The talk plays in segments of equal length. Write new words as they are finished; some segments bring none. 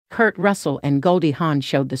Russell and Goldie Hawn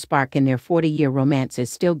showed the spark in their 40-year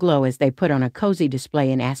romances still glow as they put on a cozy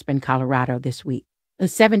display in Aspen, Colorado this week. The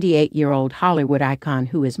 78-year-old Hollywood icon,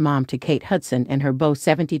 who is mom to Kate Hudson, and her beau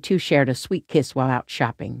 72 shared a sweet kiss while out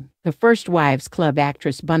shopping. The First Wives Club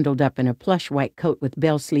actress bundled up in a plush white coat with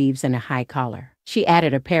bell sleeves and a high collar. She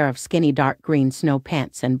added a pair of skinny dark green snow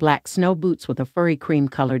pants and black snow boots with a furry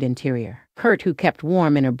cream-colored interior. Kurt, who kept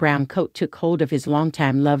warm in a brown coat, took hold of his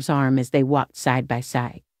longtime love's arm as they walked side by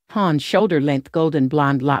side. Hawn's shoulder-length golden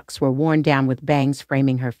blonde locks were worn down with bangs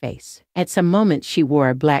framing her face. At some moments she wore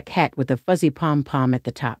a black hat with a fuzzy pom-pom at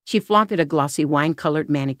the top. She flaunted a glossy wine-colored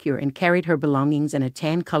manicure and carried her belongings in a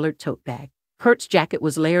tan-colored tote bag. Kurt's jacket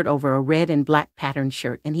was layered over a red and black patterned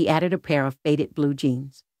shirt, and he added a pair of faded blue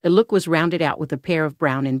jeans. The look was rounded out with a pair of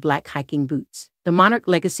brown and black hiking boots. The Monarch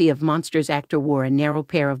Legacy of Monsters actor wore a narrow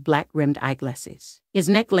pair of black-rimmed eyeglasses. His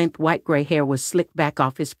neck-length white-gray hair was slicked back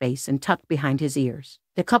off his face and tucked behind his ears.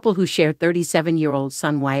 The couple, who shared 37-year-old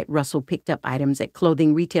son Wyatt Russell, picked up items at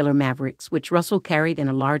clothing retailer Mavericks, which Russell carried in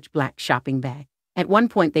a large black shopping bag. At one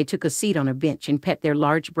point they took a seat on a bench and pet their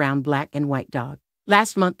large brown, black, and white dog.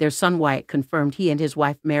 Last month their son Wyatt confirmed he and his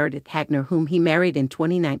wife Meredith Hagner, whom he married in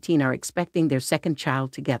 2019, are expecting their second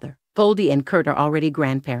child together. Goldie and Kurt are already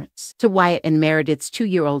grandparents to Wyatt and Meredith's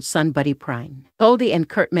 2-year-old son Buddy Prine. Goldie and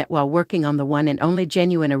Kurt met while working on the one and only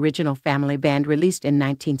genuine original family band released in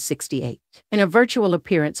 1968. In a virtual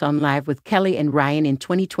appearance on Live with Kelly and Ryan in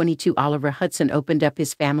 2022, Oliver Hudson opened up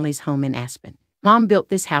his family's home in Aspen. "Mom built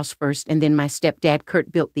this house first, and then my stepdad Kurt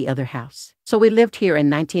built the other house. So we lived here in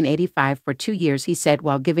 1985 for 2 years," he said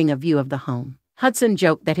while giving a view of the home. Hudson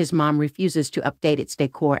joked that his mom refuses to update its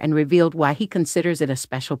decor and revealed why he considers it a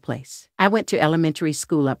special place. "I went to elementary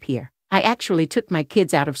school up here. I actually took my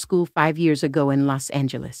kids out of school 5 years ago in Los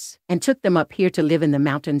Angeles and took them up here to live in the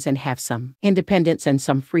mountains and have some independence and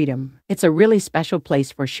some freedom. It's a really special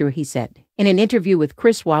place for sure," he said. In an interview with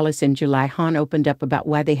Chris Wallace in July, Hawn opened up about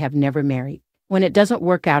why they have never married. "When it doesn't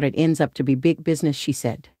work out, it ends up to be big business," she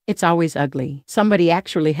said. "It's always ugly. Somebody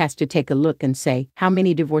actually has to take a look and say, how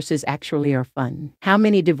many divorces actually are fun? How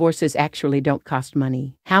many divorces actually don't cost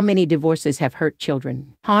money? How many divorces have hurt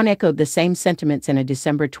children?" Hawn echoed the same sentiments in a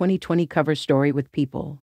December 2020 cover story with People.